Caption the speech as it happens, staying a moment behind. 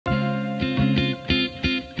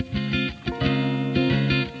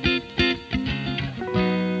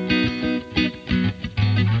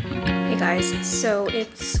guys, so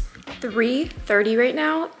it's 3:30 right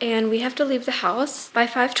now and we have to leave the house by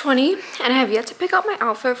 5:20 and I have yet to pick out my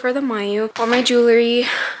outfit for the mayoun or my jewelry.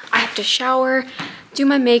 I have to shower, do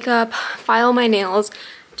my makeup, file my nails,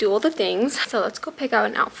 do all the things. So let's go pick out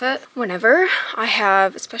an outfit. Whenever I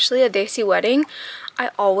have, especially a desi wedding, I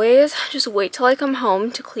always just wait till I come home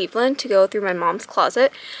to Cleveland to go through my mom's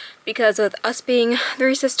closet, because with us being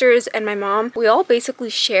 3 sisters and my mom, we all basically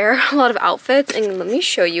share a lot of outfits. And let me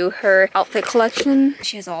show you her outfit collection.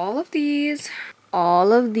 She has all of these,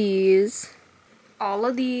 all of these, all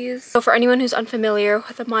of these. So for anyone who's unfamiliar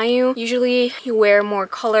with the mayoun, usually you wear more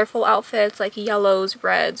colorful outfits like yellows,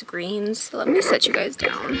 reds, greens. So let me set you guys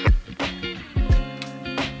down.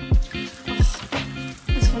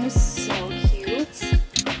 This one is so cute.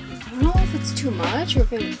 I don't know if it's too much or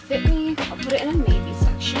if it would fit me. I'll put it in a maybe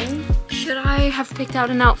section. Should I have picked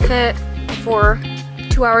out an outfit before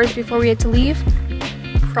 2 hours before we had to leave?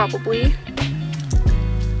 Probably.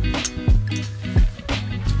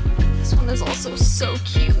 This one is also so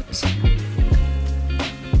cute. I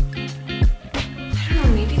don't know,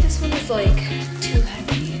 maybe this one is like too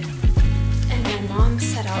heavy. And my mom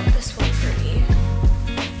set out this one for me.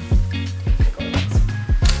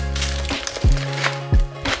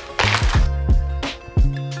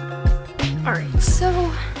 Alright,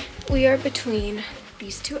 so we are between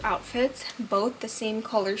these 2 outfits, both the same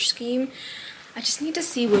color scheme. I just need to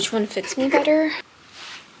see which one fits me better.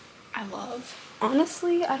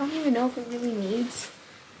 Honestly, I don't even know if it really needs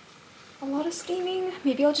a lot of steaming.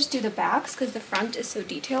 Maybe I'll just do the backs because the front is so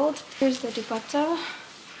detailed. Here's the dupatta.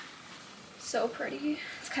 So pretty.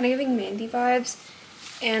 It's kind of giving mehndi vibes.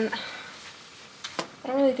 And I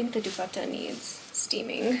don't really think the dupatta needs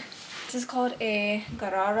steaming. This is called a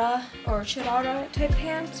garara or sharara type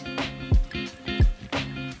pant.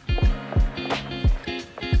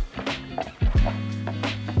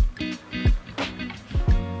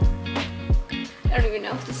 I don't even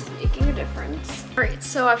know if this is making a difference. Alright,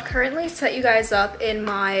 so I've currently set you guys up in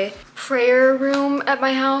my prayer room at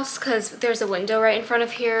my house because there's a window right in front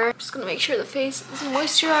of here. I'm just gonna make sure the face is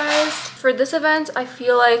moisturized. For this event, I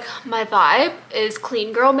feel like my vibe is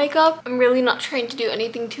clean girl makeup. I'm really not trying to do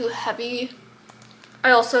anything too heavy.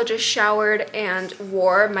 I also just showered and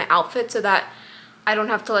wore my outfit so that I don't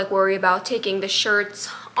have to like worry about taking the shirts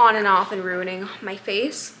on and off and ruining my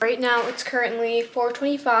face. Right now it's currently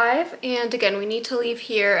 4:25 and again we need to leave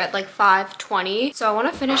here at like 5:20. So I want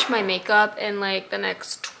to finish my makeup in like the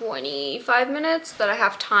next 25 minutes so that I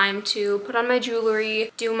have time to put on my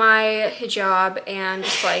jewelry, do my hijab and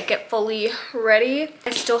just like get fully ready.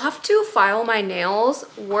 I still have to file my nails.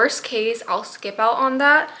 Worst case, I'll skip out on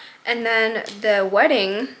that. And then the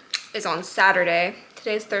wedding is on Saturday.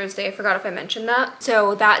 Today's Thursday, I forgot if I mentioned that.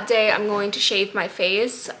 So that day I'm going to shave my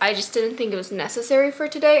face. I just didn't think it was necessary for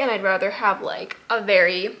today and I'd rather have like a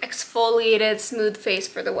very exfoliated, smooth face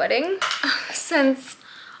for the wedding. Since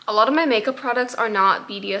a lot of my makeup products are not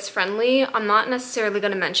BDS friendly, I'm not necessarily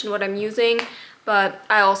going to mention what I'm using, but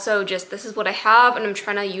I also just, this is what I have and I'm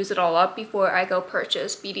trying to use it all up before I go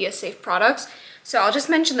purchase BDS safe products. So I'll just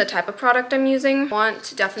mention the type of product I'm using. I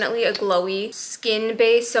want definitely a glowy skin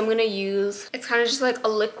base, so I'm gonna use, it's kind of just like a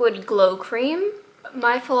liquid glow cream.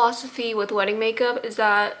 My philosophy with wedding makeup is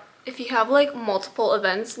that if you have like multiple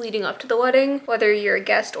events leading up to the wedding, whether you're a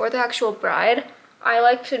guest or the actual bride, I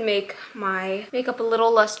like to make my makeup a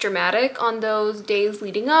little less dramatic on those days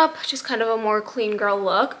leading up, just kind of a more clean girl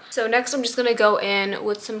look. So next I'm just gonna go in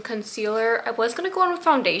with some concealer. I was gonna go in with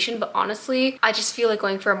foundation, but honestly, I just feel like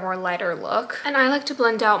going for a more lighter look. And I like to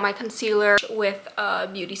blend out my concealer with a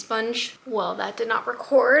beauty sponge. Well, that did not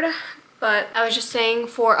record, but I was just saying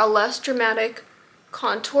for a less dramatic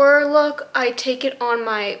contour look, I take it on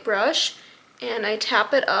my brush and I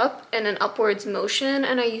tap it up in an upwards motion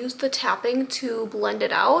and I use the tapping to blend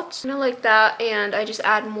it out. Kind of like that, and I just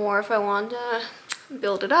add more if I want to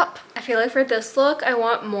build it up. I feel like for this look, I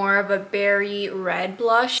want more of a berry red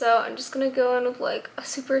blush. So I'm just gonna go in with like a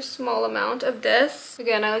super small amount of this.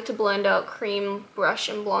 Again, I like to blend out cream, brush,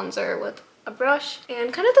 and bronzer with a brush.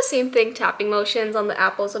 And kind of the same thing, tapping motions on the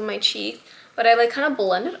apples of my cheek. But I like kind of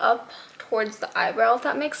blend it up towards the eyebrow, if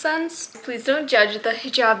that makes sense. Please don't judge the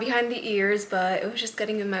hijab behind the ears, but it was just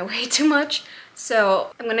getting in my way too much.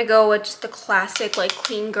 So I'm gonna go with just the classic like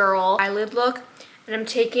clean girl eyelid look. And I'm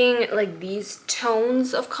taking like these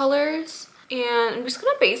tones of colors and I'm just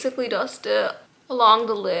gonna basically dust it along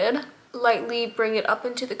the lid, lightly bring it up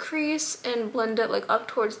into the crease and blend it like up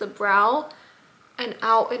towards the brow and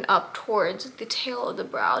out and up towards the tail of the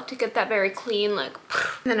brow to get that very clean like.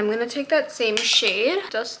 And then I'm gonna take that same shade,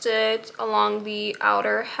 dust it along the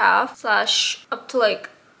outer half slash up to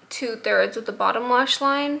like 2/3 of the bottom lash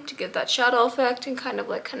line to give that shadow effect and kind of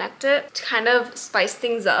like connect it. To kind of spice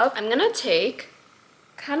things up, I'm gonna take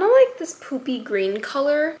kind of like this poopy green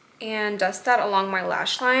color and dust that along my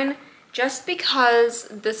lash line, just because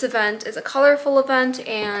this event is a colorful event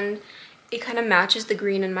and it kind of matches the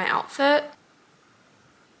green in my outfit.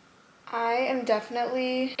 I am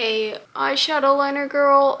definitely a eyeshadow liner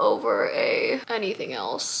girl over a anything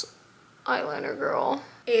else eyeliner girl.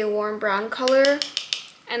 A warm brown color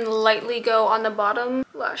and lightly go on the bottom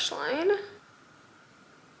lash line.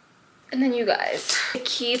 And then you guys, the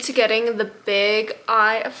key to getting the big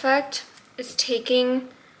eye effect is taking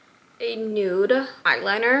a nude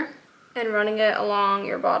eyeliner and running it along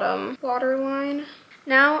your bottom waterline.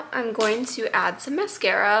 Now I'm going to add some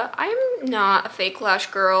mascara. I'm not a fake lash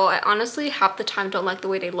girl. I honestly half the time don't like the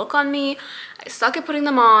way they look on me. I suck at putting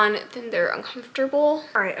them on, then they're uncomfortable.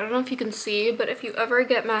 All right, I don't know if you can see, but if you ever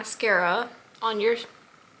get mascara on your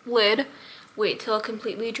lid, wait till it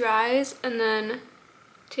completely dries and then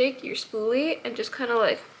take your spoolie and just kind of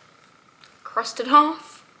like crust it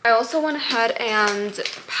off. I also went ahead and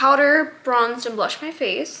powder, bronzed, and blushed my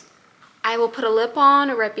face. I will put a lip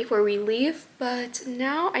on right before we leave, but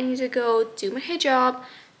now I need to go do my hijab,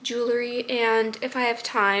 jewelry, and if I have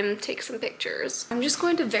time, take some pictures. I'm just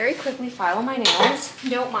going to very quickly file my nails.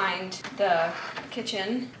 Don't mind the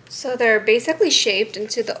kitchen. So they're basically shaped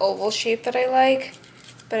into the oval shape that I like,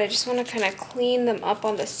 but I just want to kind of clean them up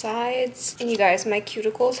on the sides. And you guys, my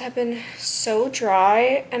cuticles have been so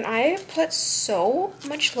dry, and I put so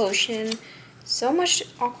much lotion, so much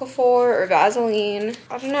Aquaphor or Vaseline.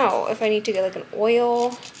 I don't know if I need to get like an oil.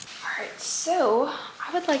 All right, so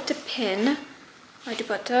I would like to pin my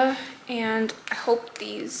dupatta, and I hope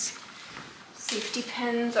these safety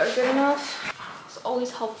pins are good enough. It's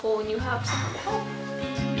always helpful when you have someone to help.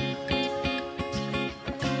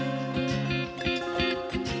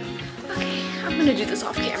 Okay, I'm gonna do this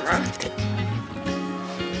off camera.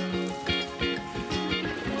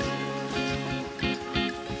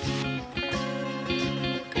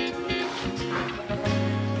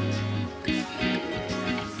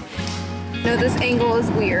 I know this angle is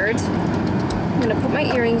weird. I'm gonna put my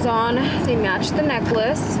earrings on. They match the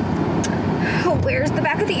necklace. Oh, where's the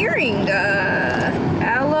back of the earring?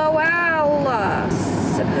 LOL.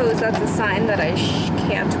 Suppose that's a sign that I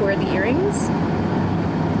can't wear the earrings.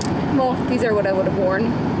 Well, these are what I would have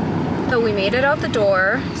worn. So we made it out the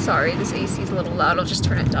door. Sorry, this AC is a little loud. I'll just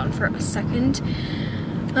turn it down for a second.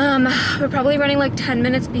 We're probably running like 10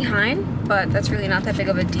 minutes behind, but that's really not that big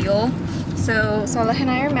of a deal. So Saleh and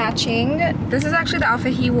I are matching. This is actually the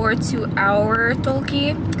outfit he wore to our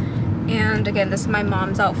tulki. And again, this is my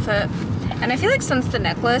mom's outfit. And I feel like since the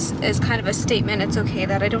necklace is kind of a statement, it's okay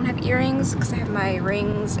that I don't have earrings because I have my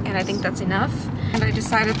rings and I think that's enough. And I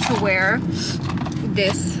decided to wear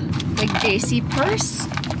this like JC purse,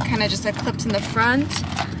 kind of just like clipped in the front.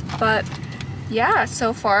 But yeah,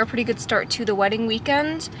 so far, pretty good start to the wedding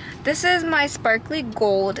weekend. This is my sparkly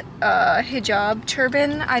gold hijab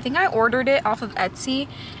turban. I think I ordered it off of Etsy,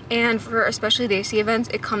 and for especially the AC events,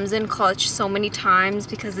 it comes in clutch so many times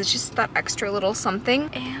because it's just that extra little something.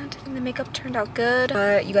 And I think the makeup turned out good,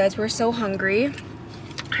 but you guys were so hungry.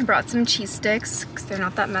 I brought some cheese sticks because they're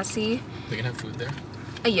not that messy. They can have food there?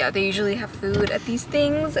 Yeah, they usually have food at these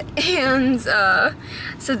things. And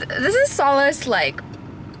so this is Saleh's like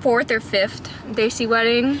 4th or 5th Desi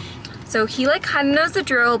wedding, so he like kind of knows the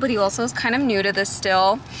drill, but he also is kind of new to this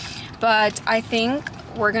still. But I think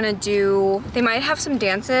we're gonna do, they might have some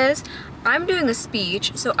dances. I'm doing a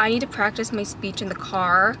speech, so I need to practice my speech in the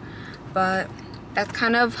car, but that's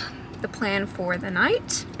kind of the plan for the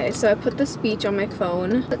night. Okay, so I put the speech on my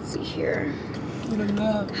phone. Let's see here.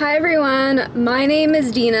 Hi everyone, my name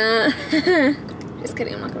is Dina. Just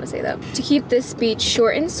kidding, I'm not gonna say that. To keep this speech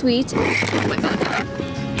short and sweet, oh my god.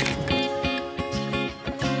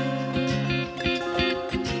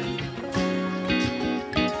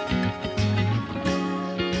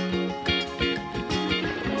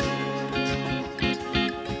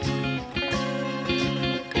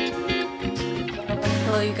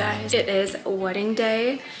 Hello you guys, it is wedding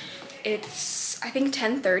day. It's I think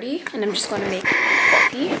 10:30 and I'm just going to make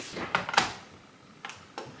coffee.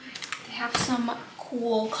 They have some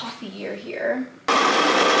cool coffee here.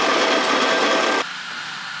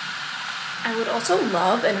 I would also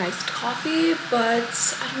love an iced coffee,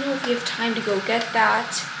 but I don't know if we have time to go get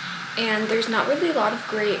that, and there's not really a lot of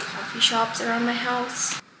great coffee shops around my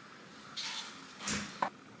house.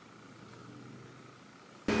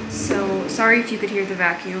 So sorry if you could hear the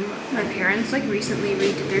vacuum. My parents like recently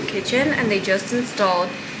redid their kitchen and they just installed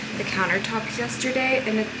the countertops yesterday,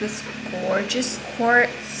 and it's this gorgeous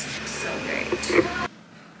quartz. So great.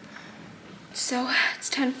 so it's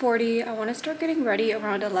 10:40. I want to start getting ready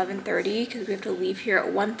around 11:30 because we have to leave here at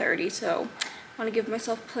 1:30. So I want to give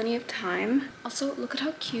myself plenty of time. Also, look at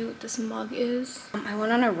how cute this mug is. I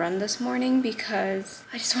went on a run this morning because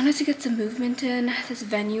I just wanted to get some movement in. This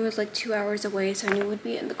venue is like 2 hours away, so I knew we'd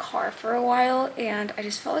be in the car for a while, and I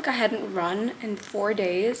just felt like I hadn't run in 4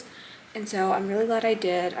 days, and so I'm really glad I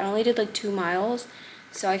did. I only did like 2 miles,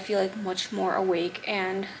 so I feel like much more awake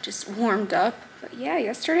and just warmed up. But yeah,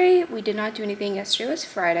 yesterday we did not do anything. Yesterday was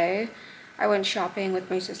Friday. I went shopping with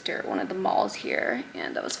my sister at one of the malls here,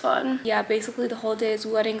 and that was fun. Yeah, basically the whole day is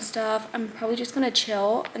wedding stuff. I'm probably just gonna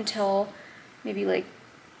chill until maybe like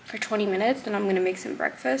for 20 minutes, then I'm gonna make some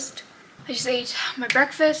breakfast. I just ate my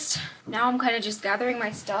breakfast. Now I'm kind of just gathering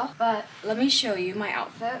my stuff, but let me show you my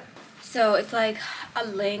outfit. So it's like a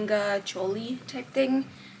lehenga choli type thing.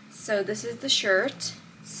 So this is the shirt.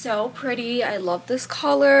 So pretty. I love this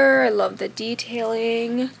color. I love the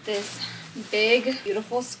detailing. This big,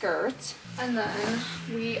 beautiful skirt. And then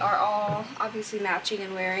we are all obviously matching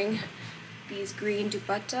and wearing these green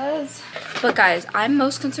dupattas. But guys, I'm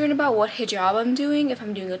most concerned about what hijab I'm doing, if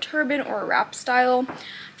I'm doing a turban or a wrap style.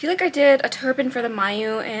 I feel like I did a turban for the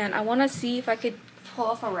mayoun, and I want to see if I could pull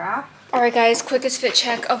off a wrap. Alright guys, quickest fit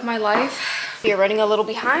check of my life. We are running a little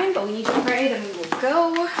behind, but we need to pray, then we will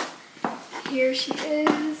go. Here she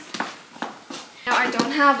is. Now I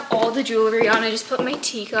don't have all the jewelry on, I just put my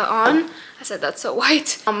tikka on. I said that's so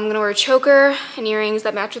white. I'm gonna wear a choker and earrings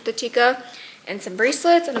that match with the tikka and some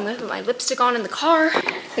bracelets, and I'm gonna put my lipstick on in the car.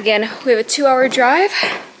 Again, we have a 2-hour drive.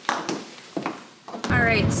 All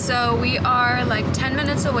right, so we are like 10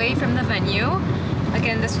 minutes away from the venue.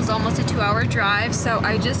 Again, this was almost a 2-hour drive, so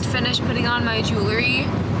I just finished putting on my jewelry,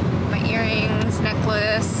 my earrings,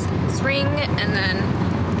 necklace, this ring, and then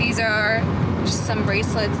these are just some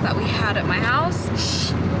bracelets that we had at my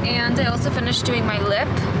house. And I also finished doing my lip,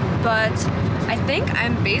 but I think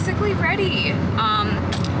I'm basically ready.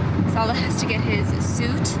 Salah has to get his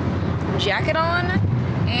suit jacket on,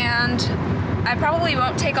 and I probably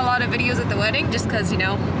won't take a lot of videos at the wedding just because, you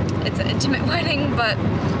know, it's an intimate wedding, but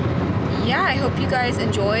yeah, I hope you guys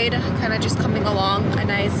enjoyed kind of just coming along a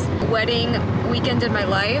nice wedding weekend in my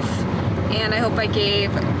life. And I hope I gave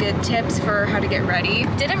good tips for how to get ready.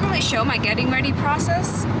 Didn't really show my getting ready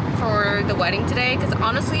process for the wedding today because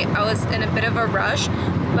honestly I was in a bit of a rush,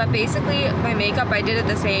 but basically my makeup, I did it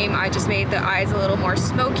the same. I just made the eyes a little more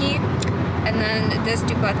smoky, and then this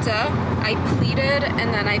dupatta I pleated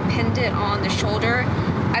and then I pinned it on the shoulder.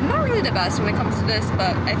 I'm not really the best when it comes to this,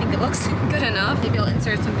 but I think it looks good enough. Maybe I'll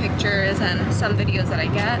insert some pictures and some videos that I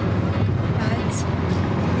get, but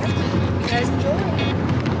yeah, you guys enjoy.